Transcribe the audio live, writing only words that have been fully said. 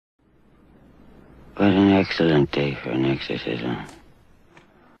What an excellent day for an exorcism.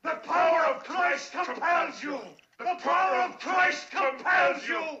 The power of Christ compels you! The power of Christ compels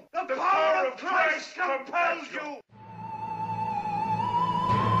you! The power of Christ compels you!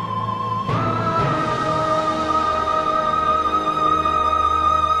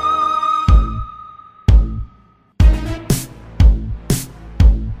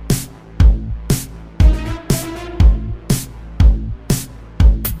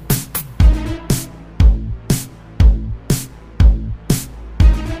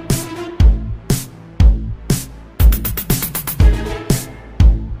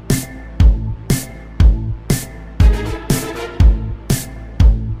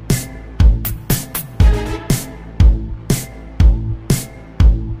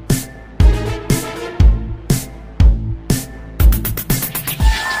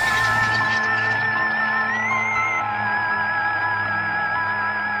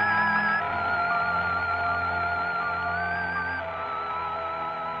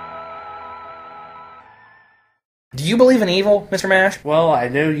 Do you believe in evil, Mr. Mash? Well, I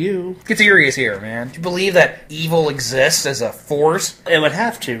know you. Get serious here, man. Do you believe that evil exists as a force? It would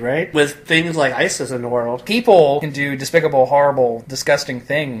have to, right? With things like ISIS in the world. People can do despicable, horrible, disgusting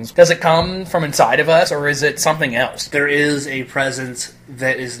things. Does it come from inside of us, or is it something else? There is a presence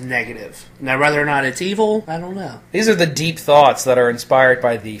that is negative. Now, whether or not it's evil, I don't know. These are the deep thoughts that are inspired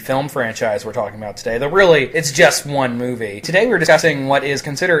by the film franchise we're talking about today. Though really, it's just one movie. Today we're discussing what is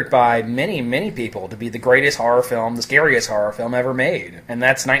considered by many, many people to be the greatest horror film, the scariest horror film ever made. And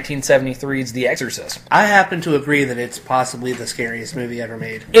that's 1973's The Exorcist. I happen to agree that it's possibly the scariest movie ever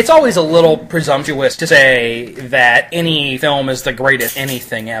made. It's always a little presumptuous to say that any film is the greatest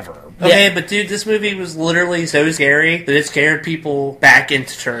anything ever. Okay, Yeah. but dude, this movie was literally so scary that it scared people back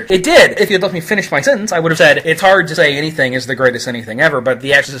into church. It did. If you'd let me finish my sentence, I would have said it's hard to say anything is the greatest anything ever, but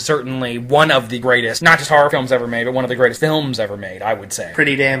The Exorcist is certainly one of the greatest, not just horror films ever made, but one of the greatest films ever made, I would say.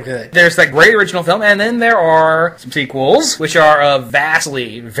 Pretty damn good. There's that great original film, and then there are some sequels, which are of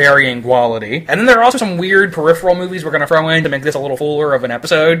vastly varying quality. And then there are also some weird peripheral movies we're going to throw in to make this a little fuller of an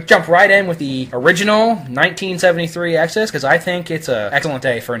episode. Jump right in with the original 1973 Exorcist, because I think it's an excellent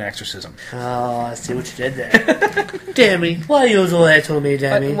day for an exorcism. Oh, I see what you did there. Demi, why you do that to me,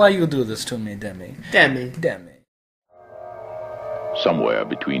 Demi? Why you do this to me, Demi? Demi. Demi. Somewhere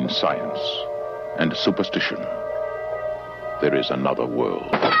between science and superstition, there is another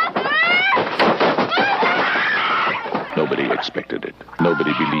world. Nobody expected it.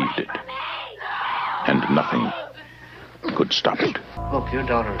 Nobody believed it. And nothing could stop it. Look, your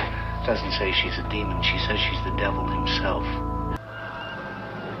daughter doesn't say she's a demon. She says she's the devil himself.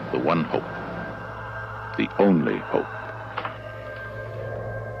 The one hope. The only hope.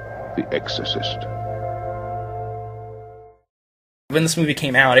 The Exorcist. When this movie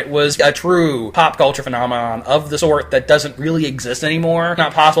came out, it was a true pop culture phenomenon of the sort that doesn't really exist anymore. It's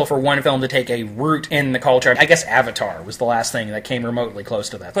not possible for one film to take a root in the culture. I guess Avatar was the last thing that came remotely close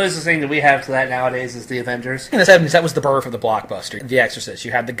to that. The closest thing that we have to that nowadays is the Avengers. In the 70s, that was the birth of the blockbuster. The Exorcist,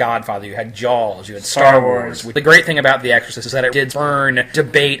 you had The Godfather, you had Jaws, you had Star Star Wars. Wars. The great thing about The Exorcist is that it did spurn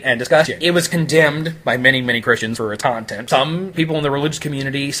debate and discussion. It was condemned by many, many Christians for its content. Some people in the religious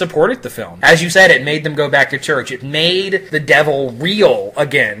community supported the film. As you said, it made them go back to church. It made the devil real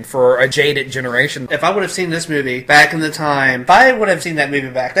again for a jaded generation. If I would have seen this movie back in the time, if I would have seen that movie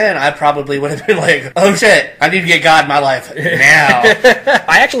back then, I probably would have been like, oh shit, I need to get God in my life now.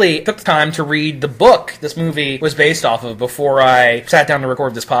 I actually took the time to read the book this movie was based off of before I sat down to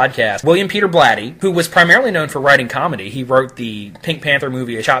record this podcast. William Peter Blatty, who was primarily known for writing comedy, he wrote the Pink Panther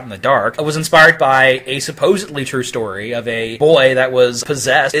movie A Shot in the Dark, was inspired by a supposedly true story of a boy that was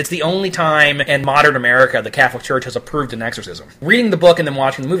possessed. It's the only time in modern America the Catholic Church has approved an exorcism. Reading the book and then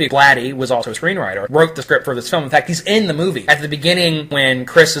watching the movie, Blatty was also a screenwriter, wrote the script for this film. In fact, he's in the movie. At the beginning, when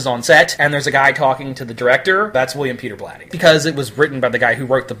Chris is on set and there's a guy talking to the director, that's William Peter Blatty. Because it was written by the guy who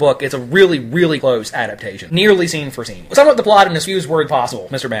wrote the book, it's a really, really close adaptation. Nearly scene for scene. Sum up the plot in as few words possible,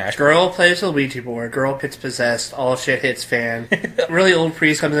 Mr. Mash. Girl plays the Ouija board, girl gets possessed, all shit hits fan. Really old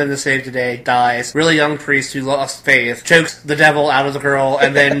priest comes in to save the day, dies. Really young priest who lost faith, chokes the devil out of the girl,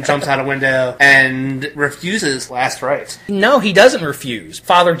 and then jumps out a window and refuses last rites. No, he doesn't refuse.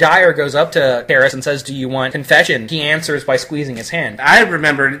 Father Dyer goes up to Harris and says, do you want confession? He answers by squeezing his hand. I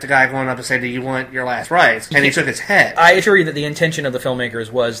remember the guy going up and saying, do you want your last rites? And he shook his head. I assure you that the intention of the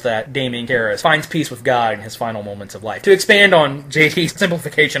filmmakers was that Damien Karras finds peace with God in his final moments of life. To expand on JT's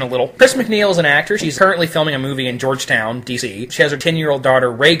simplification a little, Chris McNeil is an actor. She's currently filming a movie in Georgetown, D.C. She has her 10-year-old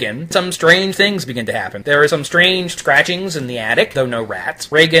daughter, Reagan. Some strange things begin to happen. There are some strange scratchings in the attic, though no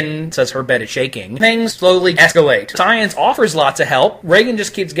rats. Reagan says her bed is shaking. Things slowly escalate. Science offers lots of help. Reagan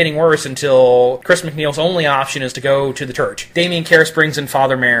just keeps getting worse until Chris MacNeil's only option is to go to the church. Damien Karras brings in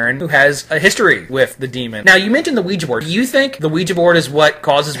Father Merrin, who has a history with the demon. Now, you mentioned the Ouija board. Do you think the Ouija board is what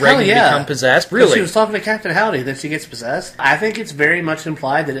causes Reagan to become possessed? Really? She was talking to Captain Howdy, then she gets possessed. I think it's very much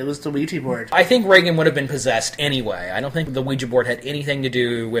implied that it was the Ouija board. I think Reagan would have been possessed anyway. I don't think the Ouija board had anything to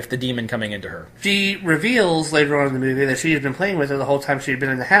do with the demon coming into her. She reveals later on in the movie that she had been playing with her the whole time she had been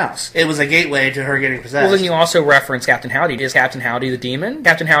in the house. It was a gateway to her getting possessed. Well, then you also reference Captain Howdy. Is Captain Howdy the demon?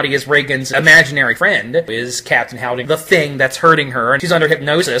 Captain Howdy is Reagan's imaginary friend. Is Captain Howdy the thing that's hurting her? And she's under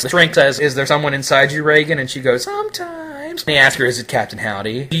hypnosis. The shrink says, "Is there someone inside you, Reagan?" And she goes, "Sometimes." And he asks her, "Is it Captain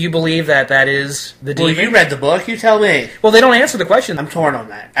Howdy?" Do you believe that that is the demon? Well, you read the book. You tell me. Well, they don't answer the question. I'm torn on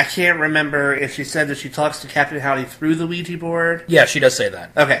that. I can't remember if she said that she talks to Captain Howdy through the Ouija board. Yeah, she does say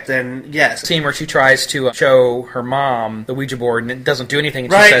that. Okay, then yes. Scene where she tries to show her mom the Ouija board and it doesn't do anything.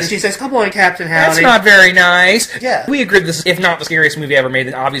 And right, and she says, "Come on, Captain Howdy." That's not very nice. Yeah. We agreed this is, if not the scariest movie ever made,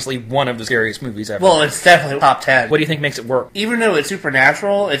 then obviously one of the scariest movies ever. Well, it's definitely top 10. What do you think makes it work? Even though it's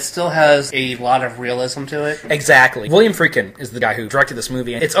supernatural, it still has a lot of realism to it. Exactly. William Friedkin is the guy who directed this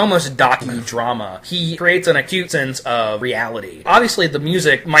movie, and it's almost a docudrama. He creates an acute sense of reality. Obviously, the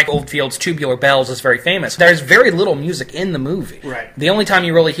music, Mike Oldfield's Tubular Bells, is very famous. There's very little music in the movie. Right. The only time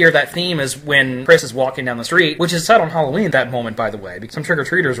you really hear that theme is when Chris is walking down the street, which is set on Halloween at that moment, by the way, because some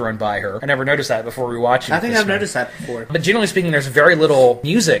trick-or-treaters run by her. I never noticed that before rewatching it. I think I've noticed that before. But generally speaking, there's very little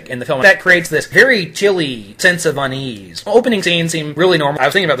music in the film. That creates this very chilly sense of unease. Opening scenes seem really normal. I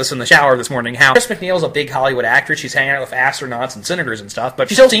was thinking about this in the shower this morning, how Chris MacNeil's a big Hollywood actress. She's hanging out with astronauts and senators and stuff, but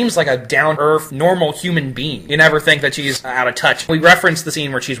she still seems like a down-to-earth, normal human being. You never think that she's out of touch. We reference the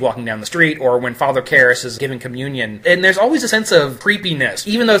scene where she's walking down the street, or when Father Karras is giving communion, and there's always a sense of creepiness.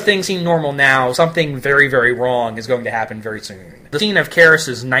 Even though things seem normal now, something very, very wrong is going to happen very soon. The scene of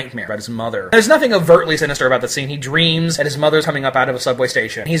Karras' nightmare about his mother. There's nothing overtly sinister about the scene. He dreams that his mother's coming up out of a subway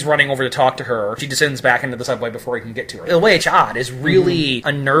station. He's running over to talk to her. She descends back into the subway before he can get to her. The way it's shot is really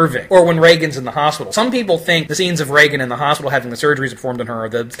unnerving. Or when Reagan's in the hospital. Some people think the scenes of Reagan in the hospital having the surgeries performed on her are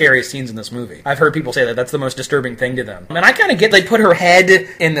the scariest scenes in this movie. I've heard people say that that's the most disturbing thing to them. And I kind of get they put her head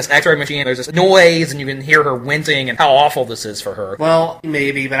in this x-ray machine. There's this noise and you can hear her wincing and how awful this is for her. Well,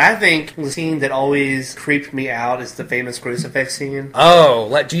 maybe, but I think the scene that always creeped me out is the famous crucifix scene. Oh,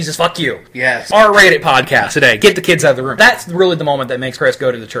 let Jesus fuck you. Yes. R-rated podcast today. Get the kids out of the room. That's really the moment that makes Chris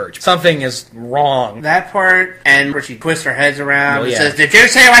go to the church. Something is wrong. That part, and where she twists her heads around and yeah. says, "Did you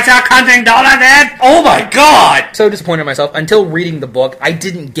see what your cunting daughter did? Oh my God!" So disappointed in myself. Until reading the book, I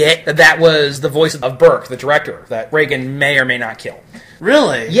didn't get that that was the voice of Burke, the director, that Reagan may or may not kill.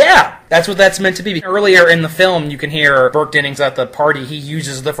 Really? Yeah, that's what that's meant to be. Earlier in the film, you can hear Burke Dennings at the party. He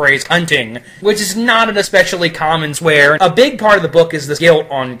uses the phrase hunting, which is not an especially common swear. A big part of the book is this guilt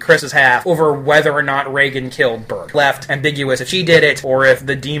on Chris's half over whether or not Reagan killed Burke. Left ambiguous if she did it or if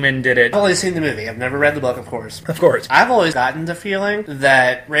the demon did it. I've only seen the movie. I've never read the book, of course. Of course. I've always gotten the feeling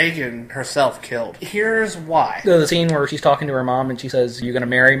that Reagan herself killed. Here's why. The scene where she's talking to her mom and she says, "You gonna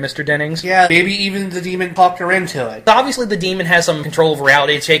marry Mr. Dennings?" Yeah, maybe even the demon talked her into it. Obviously, the demon has some control of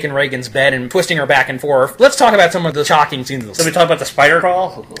reality. It's shaking Reagan's bed and twisting her back and forth. Let's talk about some of the shocking scenes of this. So we talk about the spider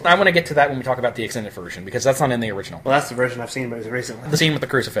crawl? I want to get to that when we talk about the extended version, because that's not in the original. Well, that's the version I've seen most recently. The scene with the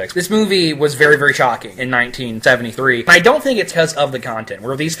crucifix. This movie was very, very shocking in 1973. I don't think it's because of the content.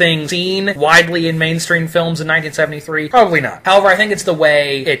 Were these things seen widely in mainstream films in 1973? Probably not. However, I think it's the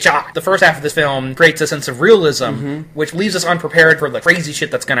way it shot. The first half of this film creates a sense of realism, which leaves us unprepared for the crazy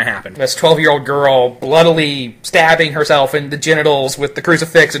shit that's going to happen. This 12-year-old girl bloodily stabbing herself in the genitals with the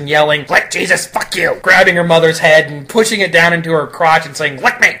crucifix and yelling, "Let Jesus fuck you!" Grabbing her mother's head and pushing it down into her crotch and saying,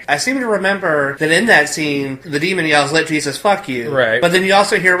 "Lick me!" I seem to remember that in that scene, the demon yells, "Let Jesus fuck you." Right. But then you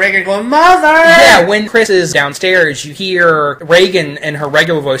also hear Reagan going, "Mother!" Yeah, when Chris is downstairs, you hear Reagan in her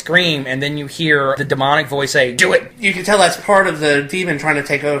regular voice scream, and then you hear the demonic voice say, "Do it!" You can tell that's part of the demon trying to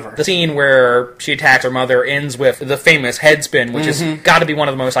take over. The scene where she attacks her mother ends with the famous head spin, which has got to be one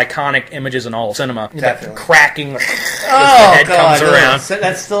of the most iconic images in all of cinema. Definitely. That cracking as Oh, the head comes around.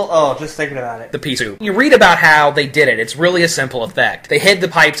 That's still, just thinking about it. The pea soup. You read about how they did it. It's really a simple effect. They hid the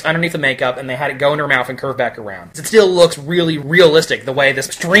pipes underneath the makeup and they had it go into her mouth and curve back around. It still looks really realistic, the way this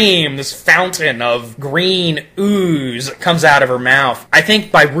stream, this fountain of green ooze comes out of her mouth. I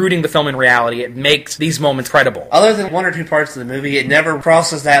think by rooting the film in reality, it makes these moments credible. Other than one or two parts of the movie, it never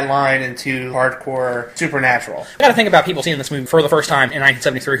crosses that line into hardcore supernatural. I gotta think about people seeing this movie for the first time in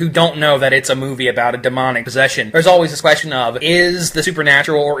 1973 who don't know that it's a movie about a demonic possession. There's always this question of, is the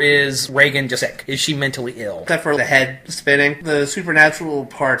supernatural or Or is Reagan just sick? Is she mentally ill? Except for the head spinning. The supernatural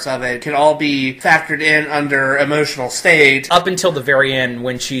parts of it can all be factored in under emotional state. Up until the very end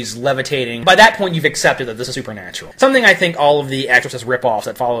when she's levitating. By that point, you've accepted that this is supernatural. Something I think all of the Exorcist ripoffs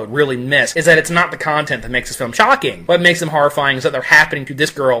that followed really miss is that it's not the content that makes this film shocking. What makes them horrifying is that they're happening to this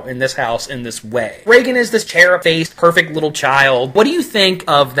girl in this house in this way. Reagan is this cherub-faced, perfect little child. What do you think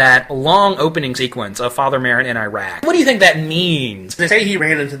of that long opening sequence of Father Merrin in Iraq? What do you think that means? They say he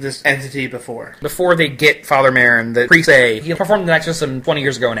ran into this entity before. Before they get Father Merrin, the priests say he performed an exorcism 20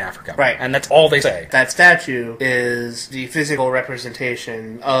 years ago in Africa. Right. And that's all they say. That statue is the physical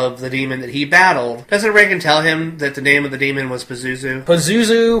representation of the demon that he battled. Doesn't Reagan tell him that the name of the demon was Pazuzu?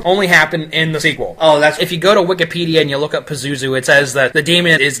 Pazuzu only happened in the sequel. Oh, that's... If you go to Wikipedia and you look up Pazuzu, it says that the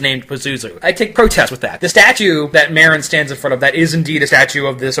demon is named Pazuzu. I take protest with that. The statue that Merrin stands in front of, that is indeed a statue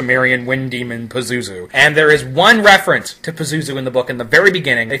of the Sumerian wind demon Pazuzu. And there is one reference to Pazuzu in the book. In the very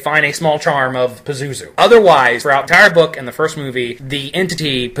beginning, they find a small charm of Pazuzu. Otherwise, throughout the entire book and the first movie, the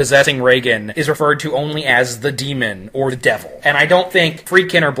entity possessing Reagan is referred to only as the demon or the devil. And I don't think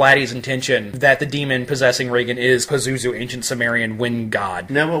Friedkin or Blatty's intention that the demon possessing Reagan is Pazuzu, ancient Sumerian wind god.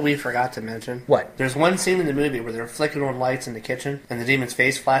 You know what we forgot to mention? What? There's one scene in the movie where they're flicking on lights in the kitchen and the demon's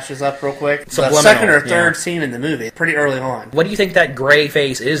face flashes up real quick. Subliminal, the second or third scene in the movie, pretty early on. What do you think that gray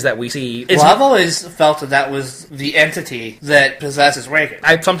face is that we see? Well, I've always felt that that was the entity that possesses Reagan.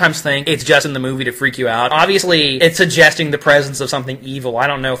 I sometimes think it's just in the movie to freak you out. Obviously, it's suggesting the presence of something evil. I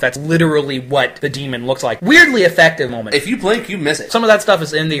don't know if that's literally what the demon looks like. Weirdly effective moment. If you blink, you miss it. Some of that stuff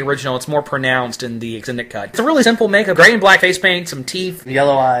is in the original. It's more pronounced in the extended cut. It's a really simple makeup. Gray and black face paint, some teeth,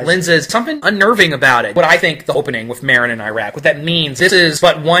 yellow eyes, lenses. Something unnerving about it. What I think the opening with Merrin in Iraq, what that means, this is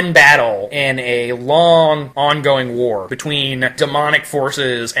but one battle in a long, ongoing war between demonic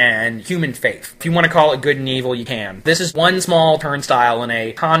forces and human faith. If you want to call it good and evil, you can. This is one small turnstile in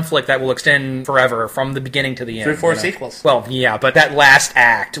a conflict that will extend forever from the beginning to the end. Through four sequels. Well, yeah, but that last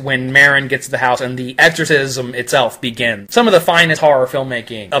act, when Merrin gets to the house and the exorcism itself begins. Some of the finest horror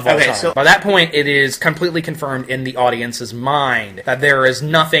filmmaking of all time. So by that point, it is completely confirmed in the audience's mind that there is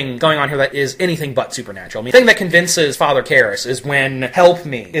nothing going on here that is anything but supernatural. I mean, the thing that convinces Father Karras is when "Help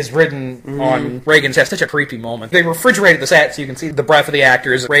Me" is written on Reagan's head. Such a creepy moment. They refrigerated the set so you can see the breath of the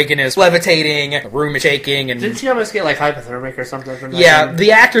actors. Reagan is levitating, the room is shaking, and... Didn't she almost get, like, hypothermic or something from that? Yeah,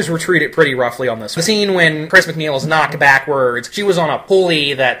 the actors were treated pretty roughly on this. The scene when Chris McNeil is knocked backwards, she was on a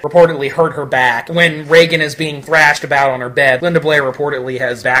pulley that reportedly hurt her back. When Reagan is being thrashed about on her bed, Linda Blair reportedly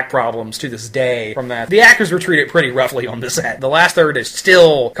has back problems to this day from that. The actors were treated pretty roughly on this set. The last third is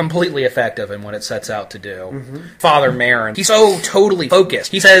still completely effective in what it sets out to do. Father Merrin, he's so totally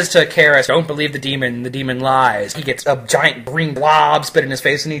focused. He says to Karras, "Don't believe the demon lies." He gets a giant green blob spit in his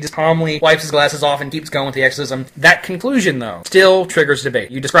face and he just calmly wipes his glasses off and keeps going with the exorcism. That conclusion, though, still triggers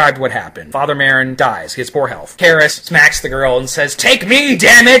debate. You described what happened. Father Merrin dies. He has poor health. Karras smacks the girl and says, "Take me,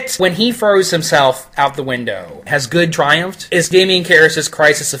 damn it!" When he throws himself out the window, has good triumphed? Is Damien Karras'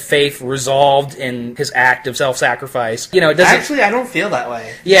 crisis of faith resolved in his act of self-sacrifice? You know, it doesn't... Actually, I don't feel that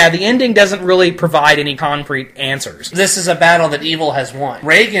way. Yeah, the ending doesn't really provide any concrete answers. This is a battle that evil has won.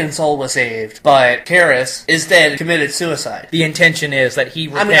 Reagan's soul was saved, but Karras is dead, committed suicide. The intention is that he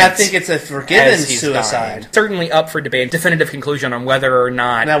repents. I mean, I think it's a forgiven suicide. Certainly up for debate. Definitive conclusion on whether or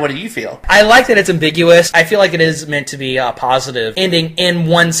not... Now, what do you feel? I like that it's ambiguous. I feel like it is meant to be a positive ending in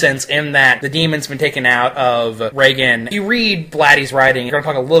one sense, in that the demon's been taken out of Reagan. If you read Blatty's writing, you're going to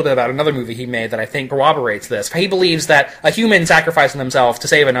talk a little bit about another movie he made that I think corroborates this. He believes that a human sacrificing themselves to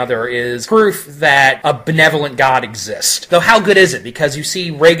save another is proof that a benevolent God exists. Though how good is it? Because you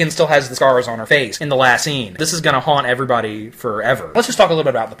see Reagan still has the scars on her face in the last scene. This is going to haunt everybody forever. Let's just talk a little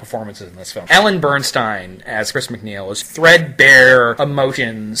bit about the performances in this film. Ellen Bernstein as Chris McNeil is threadbare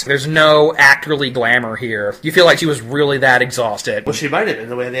emotions. There's no actorly glamour here. You feel like she was really that exhausted. Well, she might have been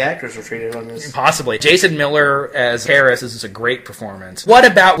the way the actors were treated on this. Possibly. Jason Miller as Karras is a great performance. What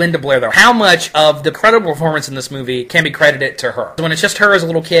about Linda Blair, though? How much of the credible performance in this movie can be credited to her? When it's just her as a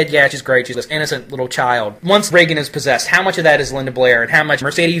little kid, yeah, she's great. She's this innocent little child. Once Reagan is possessed, how much of that is Linda Blair, and how much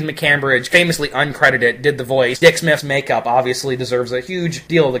Mercedes McCambridge, famously uncredited, did the voice? Dick Smith's makeup obviously deserves a huge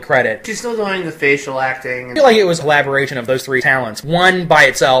deal of the credit. She's still doing the facial acting. I feel like it was a collaboration of those three talents. One by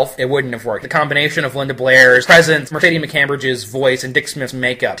itself, it wouldn't have worked. The combination of Linda Blair's presence, Mercedes McCambridge's voice, and Dick Smith's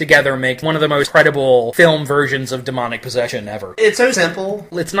makeup together make one of the most credible film versions of demonic possession ever. It's so simple.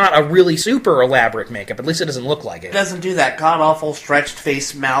 It's not a really super elaborate makeup. At least it doesn't look like it. It doesn't do that god-awful stretched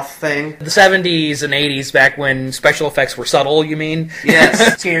face mouth thing. The 70s and 80s, back when special effects were subtle, you mean?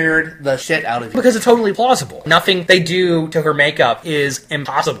 Yes. Scared the shit out of you. Because it's totally plausible. Nothing they do to her makeup is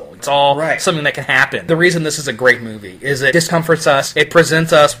impossible. It's all Right. something that can happen. The reason this is a great movie is it discomforts us, it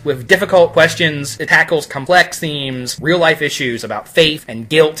presents us with difficult questions, it tackles complex themes, real-life issues about faith and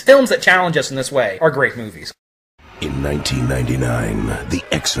guilt. Films that challenge us in this way are great movies. In 1999, The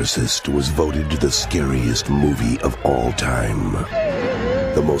Exorcist was voted the scariest movie of all time.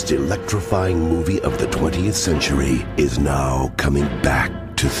 The most electrifying movie of the 20th century is now coming back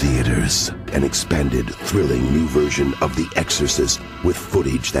to theaters. An expanded, thrilling new version of The Exorcist with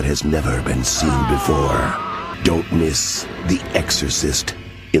footage that has never been seen before. Don't miss The Exorcist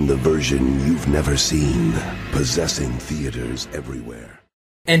in the version you've never seen, possessing theaters everywhere.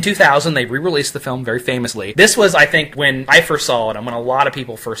 In 2000, they re-released the film very famously. This was, I think, when I first saw it, and when a lot of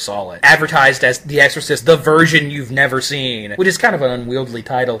people first saw it. Advertised as The Exorcist, the version you've never seen, which is kind of an unwieldy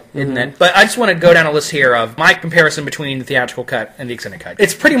title, isn't it? But I just want to go down a list here of my comparison between the theatrical cut and the extended cut.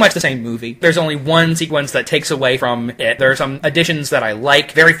 It's pretty much the same movie. There's only one sequence that takes away from it. There are some additions that I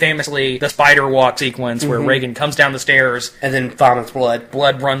like. Very famously, the spider walk sequence where Reagan comes down the stairs And then vomits blood.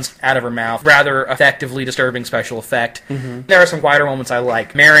 blood runs out of her mouth. Rather effectively disturbing special effect. There are some quieter moments I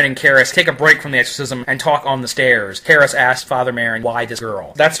like. Marin and Karras take a break from the exorcism and talk on the stairs. Karras asks Father Marin, why this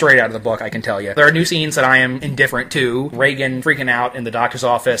girl? That's straight out of the book, I can tell you. There are new scenes that I am indifferent to. Reagan freaking out in the doctor's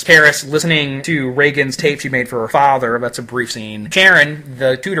office. Karras listening to Reagan's tape she made for her father. That's a brief scene. Sharon,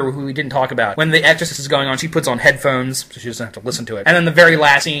 the tutor who we didn't talk about, when the exorcist is going on, she puts on headphones so she doesn't have to listen to it. And then the very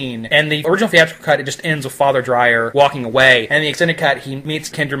last scene. And the original theatrical cut, it just ends with Father Dreyer walking away. And in the extended cut, he meets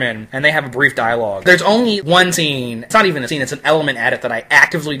Kinderman, and they have a brief dialogue. There's only one scene. It's not even a scene, it's an element at it that I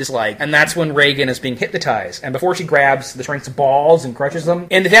actively dislike, and that's when Reagan is being hypnotized, and before she grabs the shrink's balls and crushes them.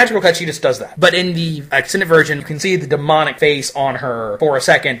 In the theatrical cut, she just does that. But in the extended version, you can see the demonic face on her for a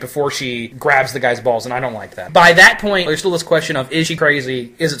second before she grabs the guy's balls, and I don't like that. By that point, there's still this question of, is she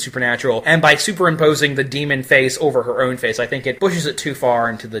crazy? Is it supernatural? And by superimposing the demon face over her own face, I think it pushes it too far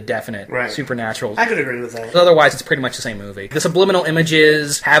into the definite supernatural. I could agree with that. Otherwise, it's pretty much the same movie. The subliminal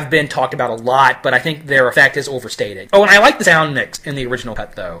images have been talked about a lot, but I think their effect is overstated. Oh, and I like the sound mix in the original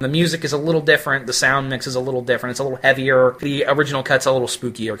cut, though. The music is a little different, the sound mix is a little different, it's a little heavier. The original cut's a little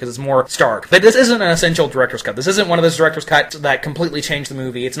spookier because it's more stark. But this isn't an essential director's cut. This isn't one of those director's cuts that completely changed the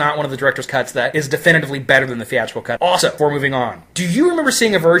movie. It's not one of the director's cuts that is definitively better than the theatrical cut. Also, before moving on, do you remember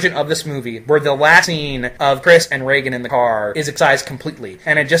seeing a version of this movie where the last scene of Chris and Reagan in the car is excised completely,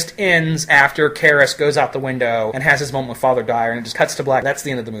 and it just ends after Karras goes out the window and has his moment with Father Dyer, and it just cuts to black? That's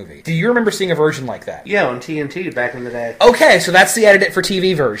the end of the movie. Do you remember seeing a version like that? Yeah, on TNT back in the day. Okay, so that's the edited for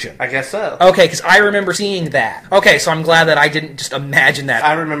TV version. I guess so. Okay, because I remember seeing that. Okay, so I'm glad that I didn't just imagine that.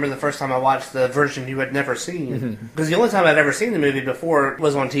 I remember the first time I watched the version you had never seen. Because the only time I'd ever seen the movie before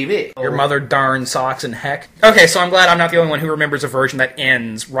was on TV. Your mother darn socks and heck. Okay, so I'm glad I'm not the only one who remembers a version that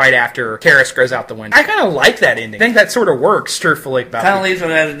ends right after Karras goes out the window. I kind of like that ending. I think that sort of works, truthfully. Kind of leaves it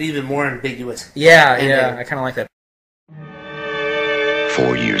as an even more ambiguous. Yeah, I kind of like that.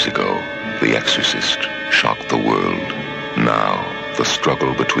 4 years ago, The Exorcist shocked the world. Now, the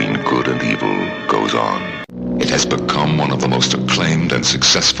struggle between good and evil goes on. It has become one of the most acclaimed and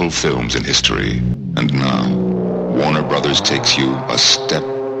successful films in history. And now, Warner Brothers takes you a step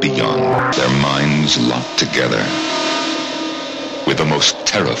beyond. Their minds locked together with the most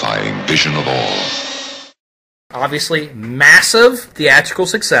terrifying vision of all. Obviously, massive theatrical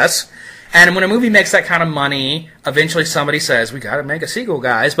success. And when a movie makes that kind of money, eventually somebody says, we gotta make a sequel,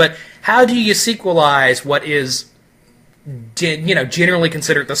 guys. But how do you sequelize what is, generally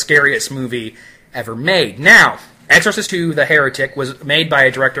considered the scariest movie ever made? Now, Exorcist II, The Heretic, was made by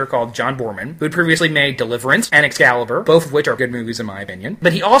a director called John Boorman, who had previously made Deliverance and Excalibur, both of which are good movies in my opinion.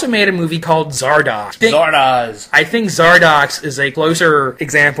 But he also made a movie called Zardoz. Zardoz. I think Zardoz is a closer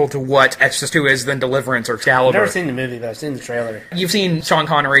example to what Exorcist II is than Deliverance or Excalibur. I've never seen the movie, but I've seen the trailer. You've seen Sean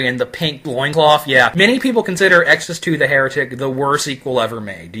Connery in the pink loincloth? Yeah. Many people consider Exorcist II, The Heretic the worst sequel ever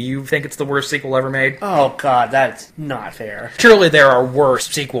made. Do you think it's the worst sequel ever made? Oh, God, that's not fair. Surely there are worse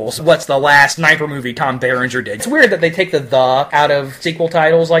sequels. What's the last sniper movie Tom Berenger did? It's weird that they take the out of sequel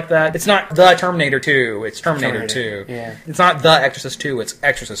titles like that. It's not The Terminator 2, it's Terminator 2. Yeah. It's not The Exorcist 2, it's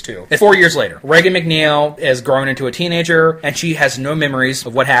Exorcist 2. It's 4 years later. Reagan McNeil has grown into a teenager, and she has no memories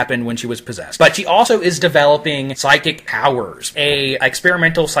of what happened when she was possessed. But she also is developing psychic powers. A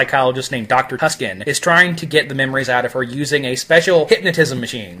experimental psychologist named Dr. Tuskin is trying to get the memories out of her using a special hypnotism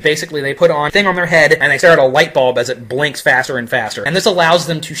machine. Basically, they put on a thing on their head, and they stare at a light bulb as it blinks faster and faster. And this allows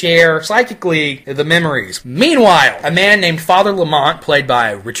them to share, psychically, the memories. Meanwhile, Meanwhile, a man named Father Lamont, played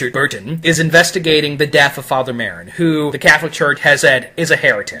by Richard Burton, is investigating the death of Father Marin, who the Catholic Church has said is a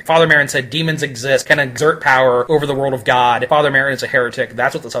heretic. Father Marin said demons exist, can exert power over the world of God. Father Marin is a heretic.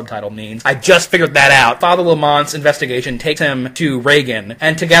 That's what the subtitle means. I just figured that out. Father Lamont's investigation takes him to Reagan,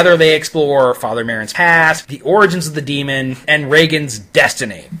 and together they explore Father Marin's past, the origins of the demon, and Reagan's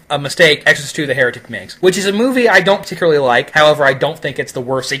destiny. A mistake Exorcist II: The Heretic makes, which is a movie I don't particularly like. However, I don't think it's the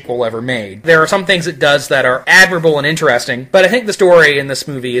worst sequel ever made. There are some things it does that are admirable and interesting, but I think the story in this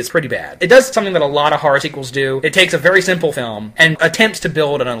movie is pretty bad. It does something that a lot of horror sequels do. It takes a very simple film and attempts to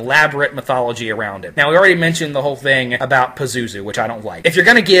build an elaborate mythology around it. Now, we already mentioned the whole thing about Pazuzu, which I don't like. If you're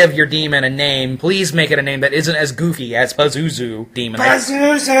gonna give your demon a name, please make it a name that isn't as goofy as Pazuzu Demon.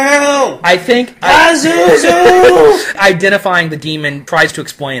 Pazuzu! I think Pazuzu! Identifying the demon tries to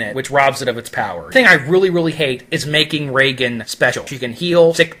explain it, which robs it of its power. The thing I really hate is making Reagan special. She can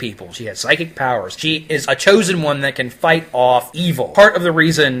heal sick people. She has psychic powers. She is a chosen one that can fight off evil. Part of the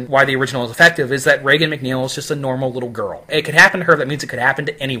reason why the original is effective is that Reagan McNeil is just a normal little girl. It could happen to her, that means it could happen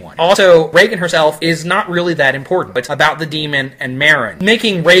to anyone. Also, Reagan herself is not really that important. It's about the demon and Marin.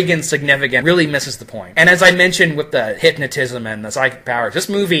 Making Reagan significant really misses the point. And as I mentioned with the hypnotism and the psychic powers, this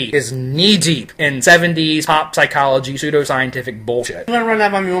movie is knee-deep in 70s pop psychology, pseudoscientific bullshit. You want to run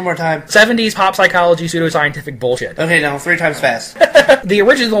that by me one more time? 70s pop psychology, pseudoscientific bullshit. Okay, now 3 times fast. The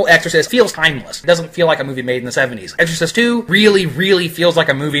original Exorcist feels timeless. It doesn't feel like a movie made in the 70s. Exorcist II really feels like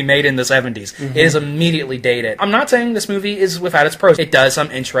a movie made in the 70s. It is immediately dated. I'm not saying this movie is without its pros. It does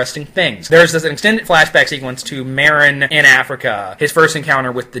some interesting things. There's this extended flashback sequence to Marin in Africa, his first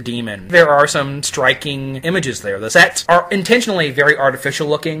encounter with the demon. There are some striking images there. The sets are intentionally very artificial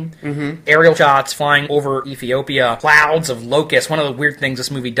looking. Aerial shots flying over Ethiopia, clouds of locusts. One of the weird things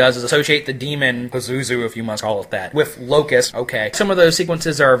this movie does is associate the demon, Pazuzu if you must call it that, with locusts. Okay. Some of those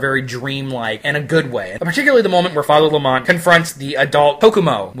sequences are very dreamlike in a good way. Particularly the moment where Father Lamont confronts the adult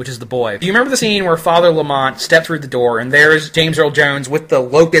Kokomo, which is the boy. Do you remember the scene where Father Lamont steps through the door and there's James Earl Jones with the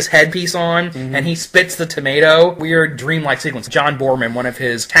locust headpiece on and he spits the tomato? Weird dreamlike sequence. John Borman, one of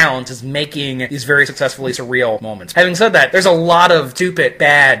his talents, is making these very successfully surreal moments. Having said that, there's a lot of stupid,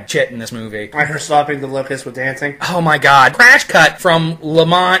 bad shit in this movie. Like her stopping the locust with dancing. Oh my god. Crash cut from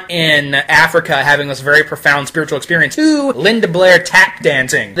Lamont in Africa having this very profound spiritual experience to Linda Blair tap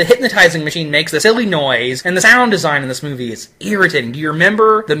dancing. The hypnotizing machine makes this silly noise, and the sound design in this movie is irritating. Do you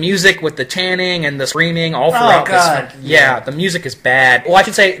remember the music with the chanting and the screaming all throughout this? Yeah, the music is bad. Well, I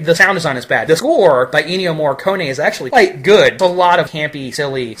should say the sound design is bad. The score by Ennio Morricone is actually quite good. It's a lot of campy,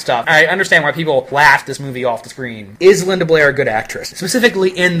 silly stuff. I understand why people laughed this movie off the screen. Is Linda Blair a good actress? Specifically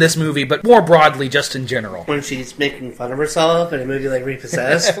in this movie, but more broadly just in general. When she's making fun of herself in a movie like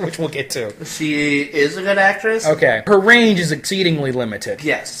Repossessed. Which we'll get to. She is a good actress. Okay. Her range is exceedingly limited.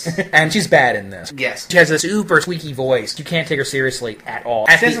 Yes. And she's bad in this. Yes. She has this super squeaky voice. You can't take her seriously at all.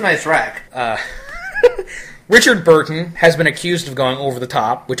 She has a nice rack. Richard Burton has been accused of going over the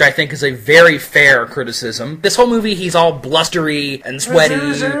top, which I think is a very fair criticism. This whole movie, he's all blustery and sweaty.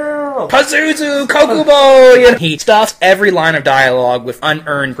 Pazuzu, Kokubo! You know, he stuffs every line of dialogue with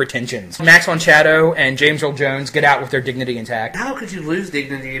unearned pretensions. Max von Sydow and James Earl Jones get out with their dignity intact. How could you lose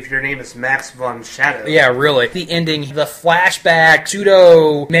dignity if your name is Max von Sydow? Yeah, really. The ending, the flashback,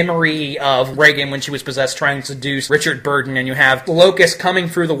 pseudo-memory of Reagan when she was possessed trying to seduce Richard Burton, and you have the locust coming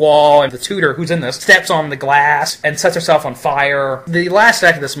through the wall, and the tutor, who's in this, steps on the glass and sets herself on fire. The last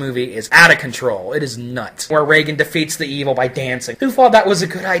act of this movie is out of control. It is nuts. Where Reagan defeats the evil by dancing. Who thought that was a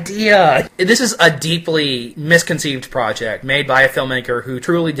good idea? This is a deeply misconceived project made by a filmmaker who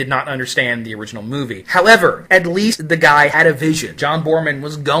truly did not understand the original movie. However, at least the guy had a vision. John Borman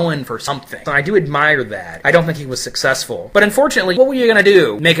was going for something. So I do admire that. I don't think he was successful. But unfortunately, what were you going to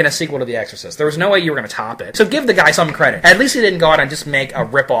do making a sequel to The Exorcist? There was no way you were going to top it. So give the guy some credit. At least he didn't go out and just make a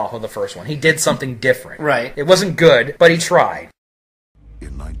ripoff of the first one. He did something different. Right. It wasn't good, but he tried.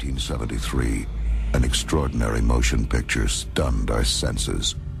 In 1973, an extraordinary motion picture stunned our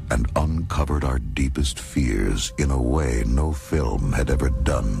senses and uncovered our deepest fears in a way no film had ever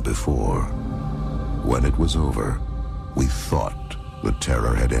done before. When it was over, we thought the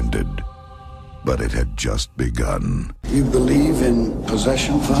terror had ended, but it had just begun. You believe in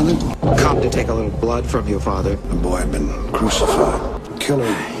possession, Father? Come to take a little blood from you, Father. The boy had been crucified. The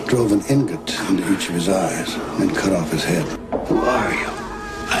killer drove an ingot into each of his eyes and cut off his head. Who are you?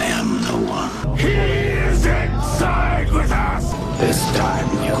 I am no one. He is inside with us! This time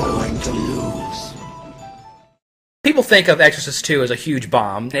you're going to lose. People think of Exorcist II as a huge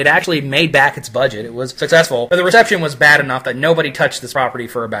bomb. It actually made back its budget. It was successful, but the reception was bad enough that nobody touched this property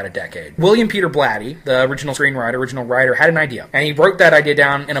for about a decade. William Peter Blatty, the original screenwriter, original writer, had an idea, and he wrote that idea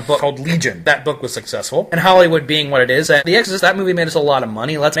down in a book called Legion. That book was successful, and Hollywood being what it is, The Exorcist, that movie made us a lot of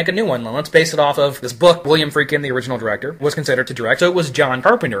money. Let's make a new one. Let's base it off of this book. William Friedkin, the original director, was considered to direct, so it was John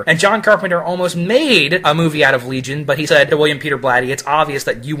Carpenter. And John Carpenter almost made a movie out of Legion, but he said to William Peter Blatty, it's obvious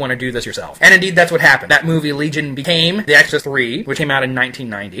that you want to do this yourself. And indeed, that's what happened. That movie, Legion, became The Exorcist III, which came out in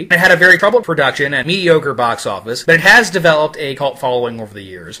 1990. It had a very troubled production and mediocre box office, but it has developed a cult following over the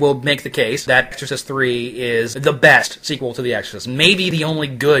years. We'll make the case that Exorcist III is the best sequel to The Exorcist. Maybe the only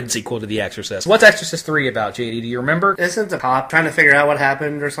good sequel to The Exorcist. What's Exorcist III about, JD? Do you remember? Isn't the cop trying to figure out what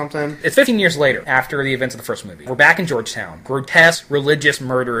happened or something? It's 15 years later, after the events of the first movie. We're back in Georgetown. Grotesque religious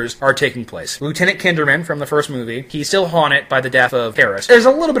murders are taking place. Lieutenant Kinderman from the first movie, he's still haunted by the death of Karras. There's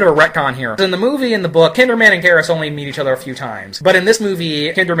a little bit of a retcon here. In the movie and the book, Kinderman and Karras only meet each other a few times. But in this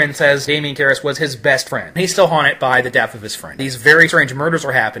movie, Kinderman says Damien Karras was his best friend. He's still haunted by the death of his friend. These very strange murders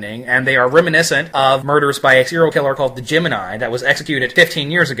are happening, and they are reminiscent of murders by a serial killer called the Gemini that was executed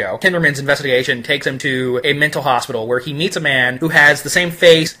 15 years ago. Kinderman's investigation takes him to a mental hospital where he meets a man who has the same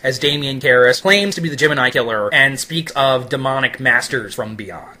face as Damien Karras, claims to be the Gemini killer, and speaks of demonic masters from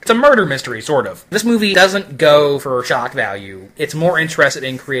beyond. It's a murder mystery, sort of. This movie doesn't go for shock value. It's more interested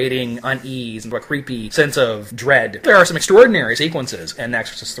in creating unease and a creepy sense of dread. There are some extraordinary sequences in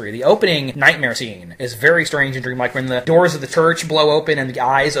Exorcist III. The opening nightmare scene is very strange and dreamlike when the doors of the church blow open and the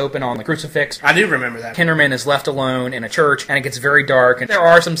eyes open on the crucifix. I do remember that. Kinderman is left alone in a church and it gets very dark, and there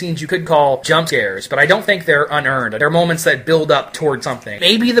are some scenes you could call jump scares, but I don't think they're unearned. They're moments that build up toward something.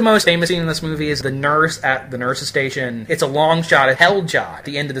 Maybe the most famous scene in this movie is the nurse at the nurse's station. It's a long shot, a held shot. At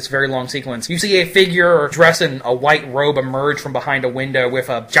the end of this very long sequence, you see a figure dressed in a white robe emerge from behind a window with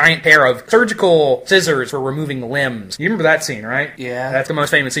a giant pair of surgical scissors for removing limbs. You remember that scene, right? Yeah. That's the most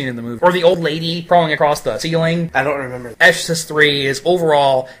famous scene in the movie. Or the old lady crawling across the ceiling. I don't remember. Exorcist III is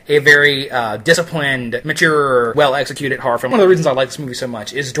overall a very disciplined, mature, well-executed horror film. One of the reasons I like this movie so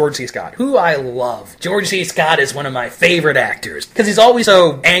much is George C. Scott, who I love. George C. Scott is one of my favorite actors because he's always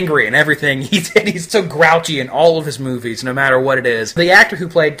so angry in everything he did. He's so grouchy in all of his movies, no matter what it is. The actor who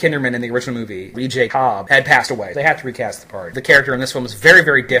played Kinderman in the original movie, E.J. Cobb, had passed away. They had to recast the part. The character in this film is very,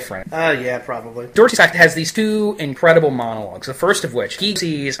 very different. Yeah, probably. George C. Scott has these two incredible monologues, the first of which, he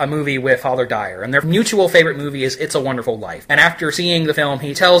sees a movie with Father Dyer, and their mutual favorite movie is It's a Wonderful Life. And after seeing the film,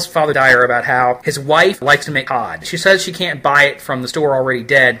 he tells Father Dyer about how his wife likes to make cod. She says she can't buy it from the store already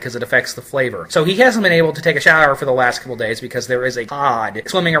dead because it affects the flavor. So he hasn't been able to take a shower for the last couple days because there is a cod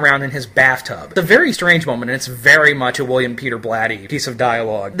swimming around in his bathtub. It's a very strange moment, and it's very much a William Peter Blatty piece of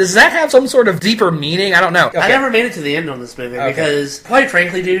dialogue. Does that have some sort of deeper meaning? I don't know. Okay. I never made it to the end on this movie because, quite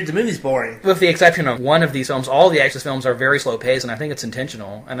frankly, dude, the movie's boring. With the exception of one of these films, all the Exorcist films are very slow paced, and I think it's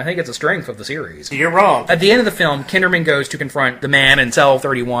intentional, and I think it's a strength of the series. You're wrong. At the end of the film, Kinderman goes to confront the man in cell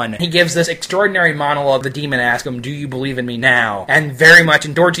 31. He gives this extraordinary monologue. The demon asks him, "Do you believe in me now?" And very much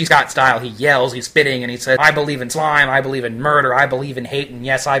in George C. Scott style, he yells, he's spitting, and he says, "I believe in slime, I believe in murder, I believe in hate, and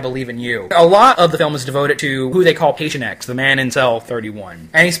yes, I believe in you." A lot of the film is devoted to who they call Patient X, the man in cell 31.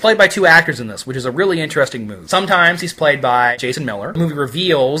 And he's played by two actors in this, which is a really interesting move. Sometimes he's played by Jason Miller. The movie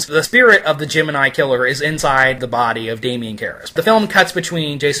reveals the spirit of the Gemini killer is inside the body of Damien Karras. The film cuts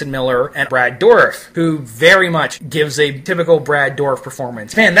between Jason Miller and Brad Dourif, who very much gives a typical Brad Dourif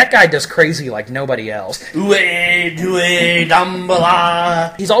performance. Man, that guy does crazy like nobody else.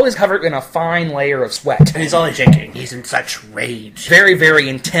 He's always covered in a fine layer of sweat. And he's always shaking. He's in such rage. Very, very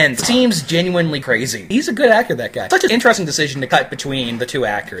intense. Seems genuinely crazy. He's a good actor, that guy. Such an interesting decision to cut between the two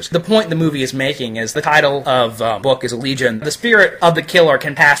actors. The point the movie is making is the title of book is Legion. The spirit of the killer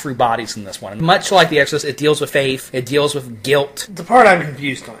can pass through bodies in this one. Much like The Exorcist, it deals with faith. It deals with guilt. The part I'm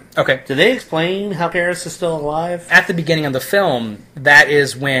confused on. Okay. Do they explain how Karras is still alive? At the beginning of the film, that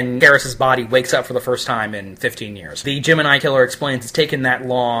is when Karras' body wakes up for the first time in 15 years. The Gemini killer explains it's taken that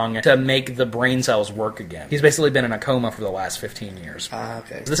long to make the brain cells work again. He's basically been in a coma for the last 15 years.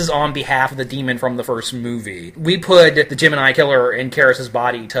 Okay. This is on behalf of the demon from the first movie. We put the Gemini killer in Karras'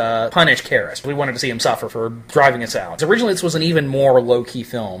 body to punish Karras. We wanted to see him suffer for driving us out. So originally, this was an even more low-key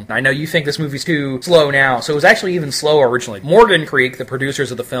film. I know you think this movie's too slow now, so it was actually even slower originally. Morgan Creek, the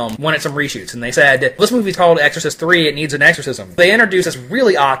producers of the film, wanted some reshoots, and they said, this movie's called Exorcist III, it needs an exorcism. They introduced this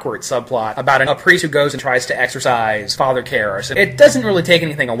really awkward subplot about a priest who goes and tries to exorcise Father Karras. It doesn't really take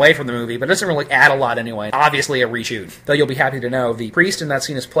anything away from the movie, but it doesn't really add a lot anyway. Obviously a reshoot. Though you'll be happy to know, the priest in that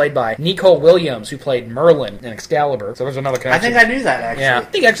scene is played by Nicole Williams, who played Merlin in Excalibur. So there's another connection. I think I knew that, actually. Yeah. I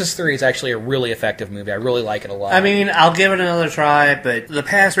think Exorcist III is actually a really effective movie. I really like it a lot. I mean, I'll give it another try, but the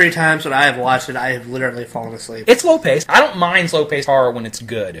past 3 times that I have watched it, I have literally immediately fallen asleep. It's slow-paced. I don't mind slow-paced horror when it's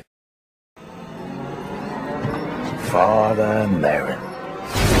good. Father Merrin.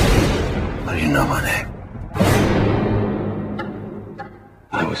 How do you know my name?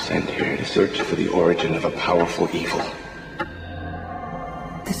 I was sent here to search for the origin of a powerful evil.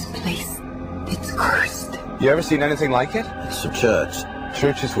 This place, it's cursed. You ever seen anything like it? It's a church.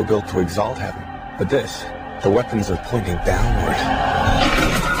 Churches were built to exalt heaven. But this, the weapons are pointing downward.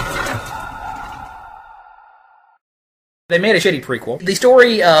 They made a shitty prequel. The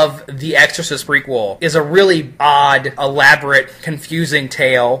story of the Exorcist prequel is a really odd, elaborate, confusing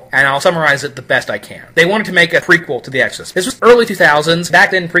tale, and I'll summarize it the best I can. They wanted to make a prequel to The Exorcist. This was early 2000s.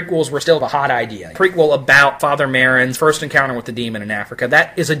 Back then, prequels were still a hot idea. Prequel about Father Merrin's first encounter with the demon in Africa.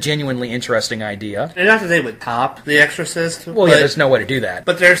 That is a genuinely interesting idea. And not that they would top The Exorcist. Well, yeah, there's no way to do that.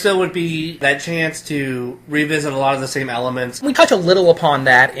 But there still would be that chance to revisit a lot of the same elements. We touch a little upon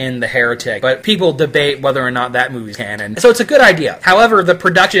that in The Heretic, but people debate whether or not that movie's canon. So it's a good idea. However, the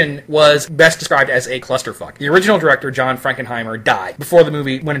production was best described as a clusterfuck. The original director, John Frankenheimer, died before the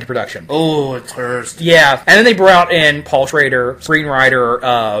movie went into production. Oh, it's cursed. Yeah, and then they brought in Paul Schrader, screenwriter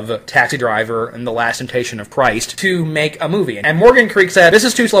of Taxi Driver and The Last Temptation of Christ, to make a movie. And Morgan Creek said, this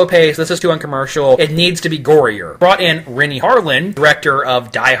is too slow-paced, this is too uncommercial, it needs to be gorier. Brought in Rennie Harlin, director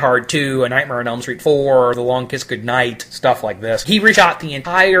of Die Hard 2, A Nightmare on Elm Street 4, The Long Kiss Goodnight, stuff like this. He reshot the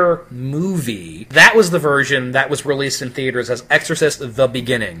entire movie. That was the version that was released in theaters as Exorcist The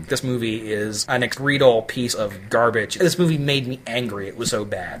Beginning. This movie is an excretal piece of garbage. This movie made me angry. It was so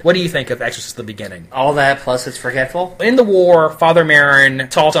bad. What do you think of Exorcist The Beginning? All that, plus it's forgetful. In the war, Father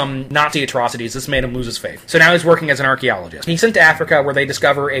Merrin saw some Nazi atrocities. This made him lose his faith. So now he's working as an archaeologist. He's sent to Africa where they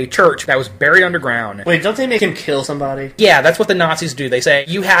discover a church that was buried underground. Wait, don't they make him kill somebody? Yeah, that's what the Nazis do. They say,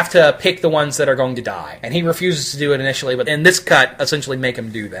 you have to pick the ones that are going to die. And he refuses to do it initially, but in this cut, essentially make him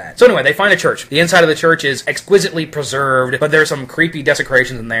do that. So anyway, they find a church. The inside of the church is exquisitely preserved, but there's some creepy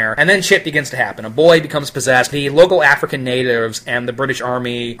desecrations in there. And then shit begins to happen. A boy becomes possessed. The local African natives and the British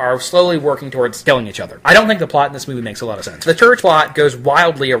army are slowly working towards killing each other. I don't think the plot in this movie makes a lot of sense. The church plot goes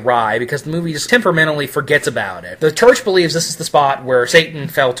wildly awry because the movie just temperamentally forgets about it. The church believes this is the spot where Satan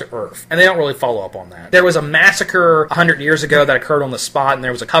fell to earth, and they don't really follow up on that. There was a massacre 100 years ago that occurred on the spot, and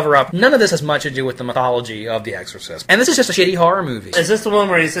there was a cover-up. None of this has much to do with the mythology of The Exorcist. And this is just a shitty horror movie. Is this the one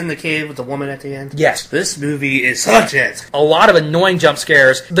where he's in the cave with the woman at the end? Yes. This movie is such it. A lot of annoying jump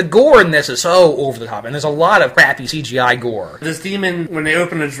scares. The gore in this is so over the top, and there's a lot of crappy CGI gore. This demon, when they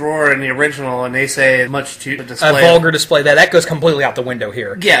open a drawer in the original and they say much to display... A vulgar display, that goes completely out the window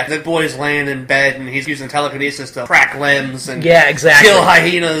here. Yeah, the boy's laying in bed and he's using telekinesis to crack limbs and yeah, exactly. Kill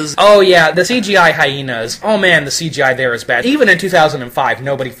hyenas. Oh yeah, the CGI hyenas. Oh man, the CGI there is bad. Even in 2005,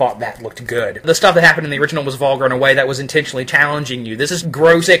 nobody thought that looked good. The stuff that happened in the original was vulgar in a way that was intentionally challenging you. This is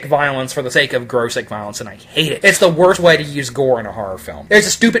grossic violence for the sake of grossic violence, and I hate it. It's the worst way to use gore in a horror film. There's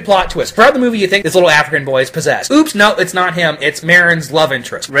a stupid plot twist. Throughout the movie, you think this little African boy is possessed. Oops, no, it's not him. It's Merrin's love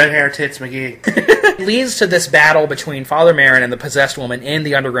interest. Red hair tits McGee. It leads to this battle between Father Merrin and the possessed woman in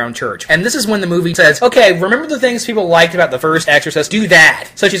the underground church. And this is when the movie says, okay, remember the things people liked about the first Exorcist? Do that.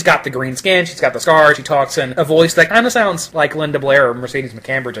 So she's got the green skin, she's got the scars, she talks in a voice that kind of sounds like Linda Blair, or Mercedes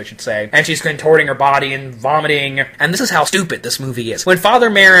McCambridge, I should say. And she's contorting her body and vomiting. And this is how stupid this movie is. When Father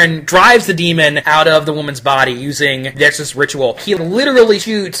Merrin drives the demon out of the woman's body using the Exorcist ritual, he literally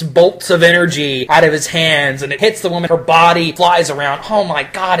shoots bolts of energy out of his hands, and it hits the woman. Her body flies around. Oh my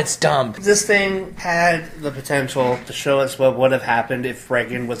god, it's dumb. This thing had the potential to show us what would have happened if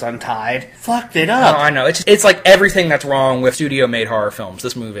Reagan was untied. Fucked it up. Oh, I know. It's like everything that's wrong with studio-made horror films,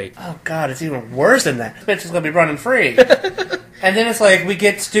 this movie. Oh god, it's even worse than that. This bitch is gonna be running free. And then it's like, we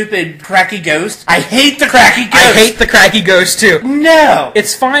get stupid cracky ghost. I hate the cracky ghost! I hate the cracky ghost, too. No!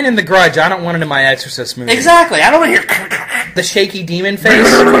 It's fine in The Grudge. I don't want it in my Exorcist movie. Exactly. I don't want to hear the shaky demon face.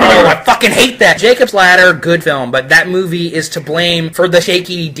 Oh, I fucking hate that. Jacob's Ladder, good film, but that movie is to blame for the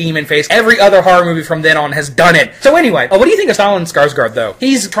shaky demon face. Every other horror movie from then on has done it. So anyway, what do you think of Stellan Skarsgård, though?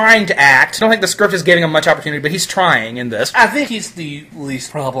 He's trying to act. I don't think the script is giving him much opportunity, but he's trying in this. I think he's the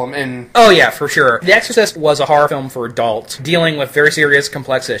least problem in... Oh yeah, for sure. The Exorcist was a horror film for adults, dealing with very serious,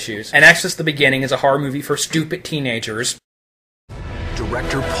 complex issues. And Exorcist The Beginning is a horror movie for stupid teenagers.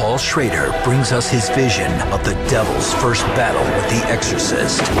 Director Paul Schrader brings us his vision of the devil's first battle with the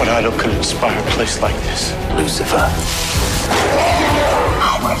Exorcist. What idol could inspire a place like this? Lucifer.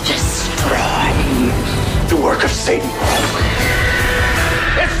 I will destroy The work of Satan.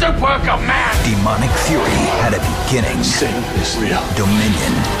 It's the work of man! Demonic Fury had a beginning. Satan is real.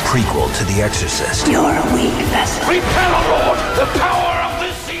 Dominion, prequel to The Exorcist. You're a weak vessel. Repel, Lord, the power of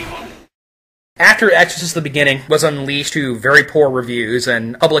this evil! After After Exorcist the Beginning was unleashed to very poor reviews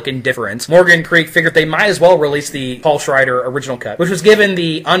and public indifference, Morgan Creek figured they might as well release the Paul Schrader original cut, which was given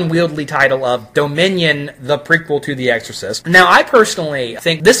the unwieldy title of Dominion, the prequel to The Exorcist. Now, I personally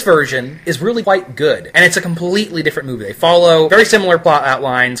think this version is really quite good, and it's a completely different movie. They follow very similar plot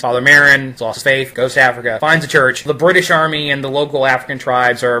outlines. Father Merrin lost his faith, goes to Africa, finds a church. The British Army and the local African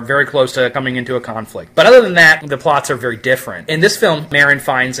tribes are very close to coming into a conflict. But other than that, the plots are very different. In this film, Merrin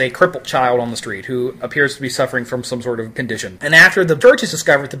finds a crippled child on the street who appears to be suffering from some sort of condition. And after the church is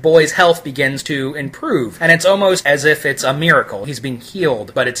discovered, the boy's health begins to improve, and it's almost as if it's a miracle. He's being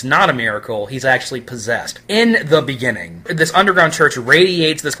healed, but it's not a miracle. He's actually possessed. In the beginning, this underground church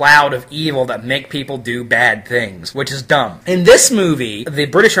radiates this cloud of evil that make people do bad things, which is dumb. In this movie, the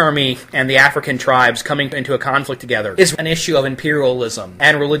British Army and the African tribes coming into a conflict together is an issue of imperialism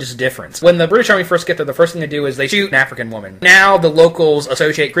and religious difference. When the British Army first get there, the first thing they do is they shoot an African woman. Now the locals